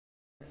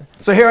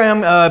So here I am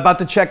about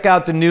to check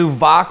out the new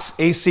Vox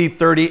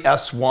AC30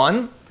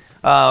 S1.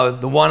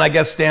 The one I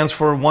guess stands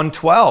for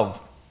 112.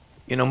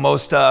 You know,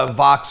 most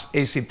Vox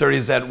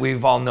AC30s that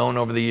we've all known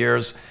over the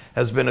years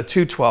has been a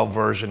 212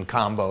 version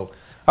combo.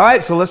 All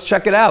right, so let's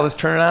check it out. Let's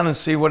turn it on and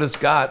see what it's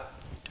got.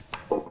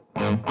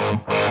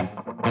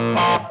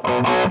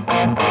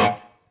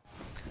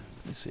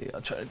 Let's see,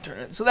 I'll try to turn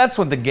it. So that's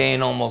with the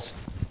gain almost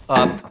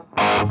up.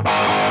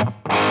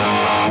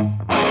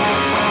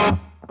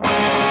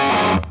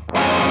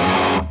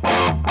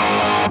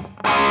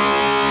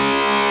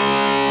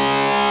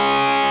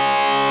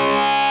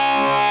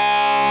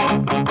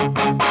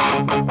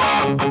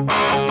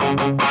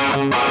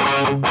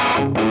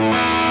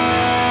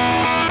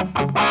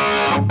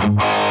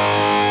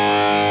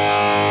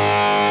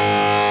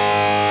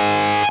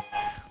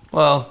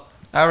 Well,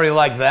 I already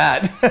like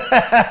that.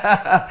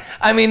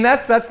 I mean,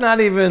 that's not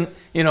even,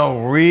 you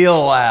know, real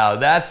loud.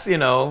 That's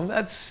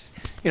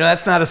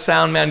not a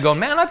sound man going,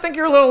 man, I think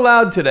you're a little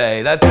loud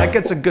today. That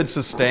gets a good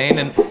sustain,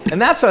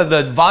 and that's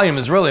the volume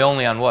is really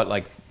only on what,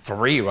 like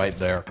 3 right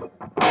there.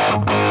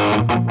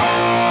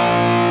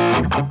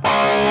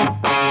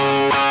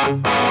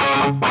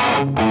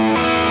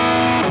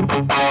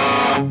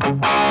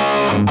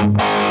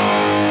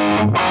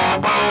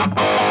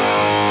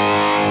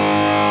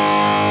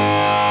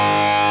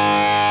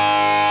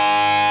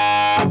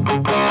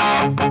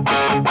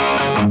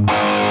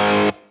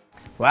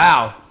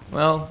 Wow.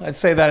 Well, I'd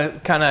say that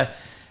it kind of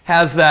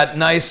has that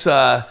nice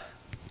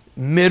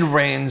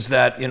mid-range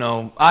that, you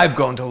know, I've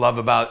grown to love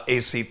about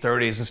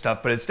AC30s and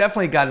stuff, but it's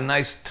definitely got a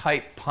nice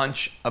tight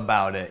punch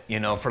about it, you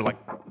know, for like...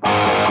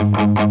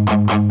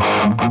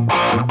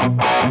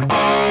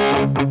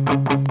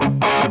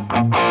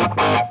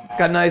 It's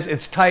got nice,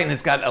 it's tight and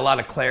it's got a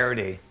lot of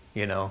clarity,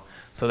 you know,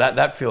 so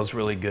that feels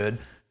really good.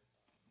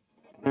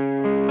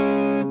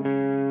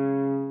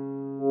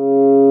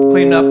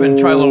 Clean it up and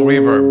try a little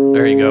reverb.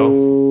 There you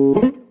go.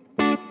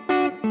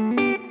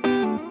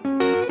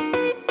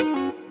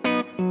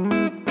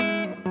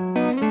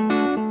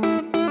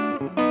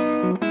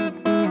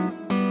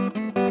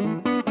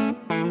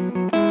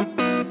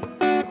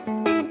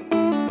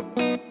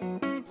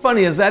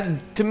 Funny is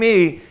that, to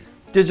me,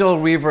 digital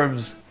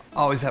reverbs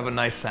always have a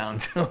nice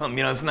sound to them.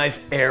 You know, it's a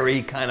nice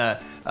airy kind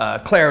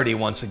of clarity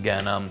once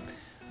again.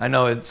 I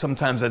know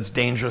sometimes that's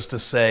dangerous to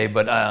say,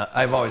 but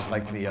I've always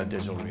liked the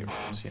digital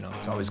reverbs. You know,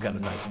 it's always got a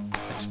nice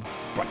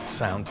bright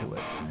sound to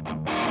it.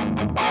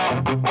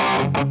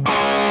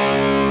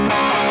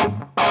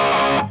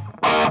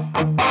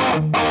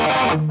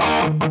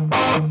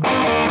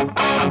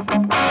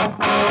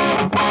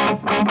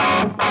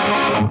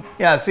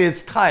 Yeah, see,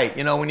 it's tight.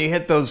 You know, when you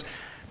hit those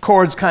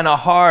chords kind of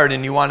hard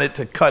and you want it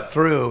to cut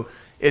through,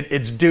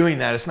 it's doing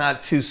that. It's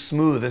not too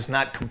smooth. It's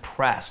not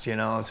compressed, you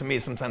know. To me,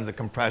 sometimes the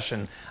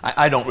compression,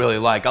 I don't really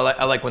like.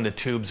 I like when the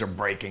tubes are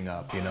breaking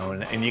up, you know,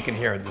 and you can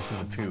hear it. This is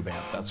a tube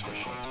amp, that's for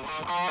sure.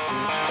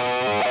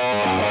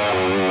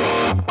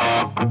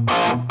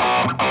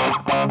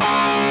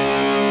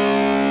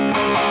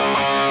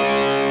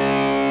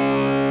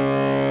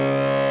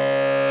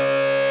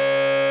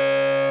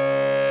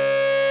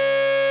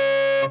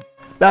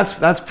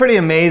 That's pretty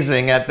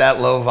amazing at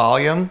that low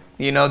volume,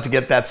 you know, to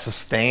get that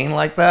sustain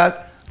like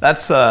that.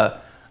 That's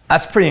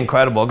pretty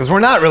incredible, because we're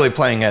not really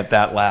playing it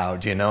that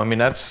loud, you know. I mean,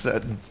 that's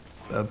a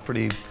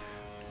pretty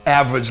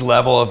average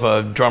level of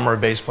a drummer or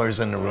bass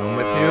players in the room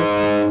with you.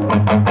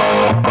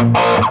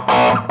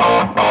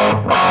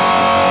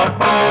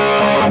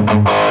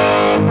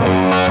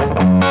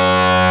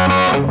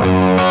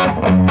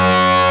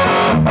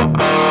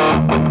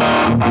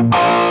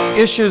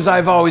 Issues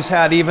I've always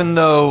had, even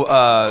though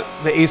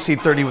the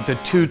AC30 with the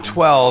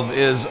 212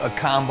 is a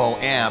combo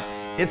amp,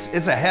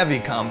 it's a heavy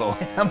combo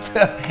amp.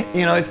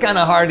 You know, it's kind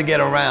of hard to get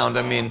around.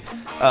 I mean,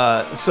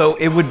 so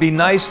it would be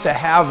nice to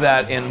have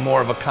that in more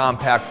of a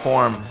compact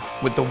form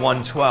with the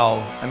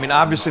 112. I mean,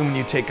 obviously when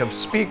you take a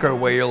speaker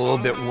where you're a little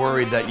bit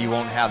worried that you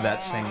won't have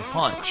that same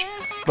punch.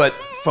 But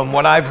from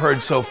what I've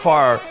heard so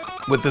far,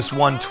 with this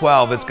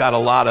 112, it's got a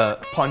lot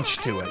of punch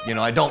to it. You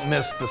know, I don't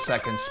miss the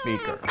second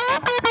speaker.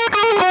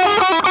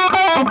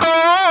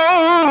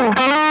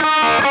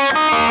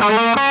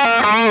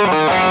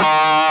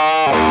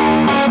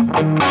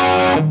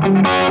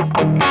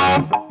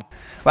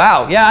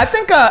 Wow, yeah, I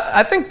think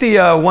the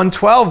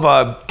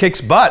 112 kicks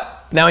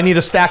butt. Now I need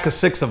a stack of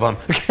 6 of them.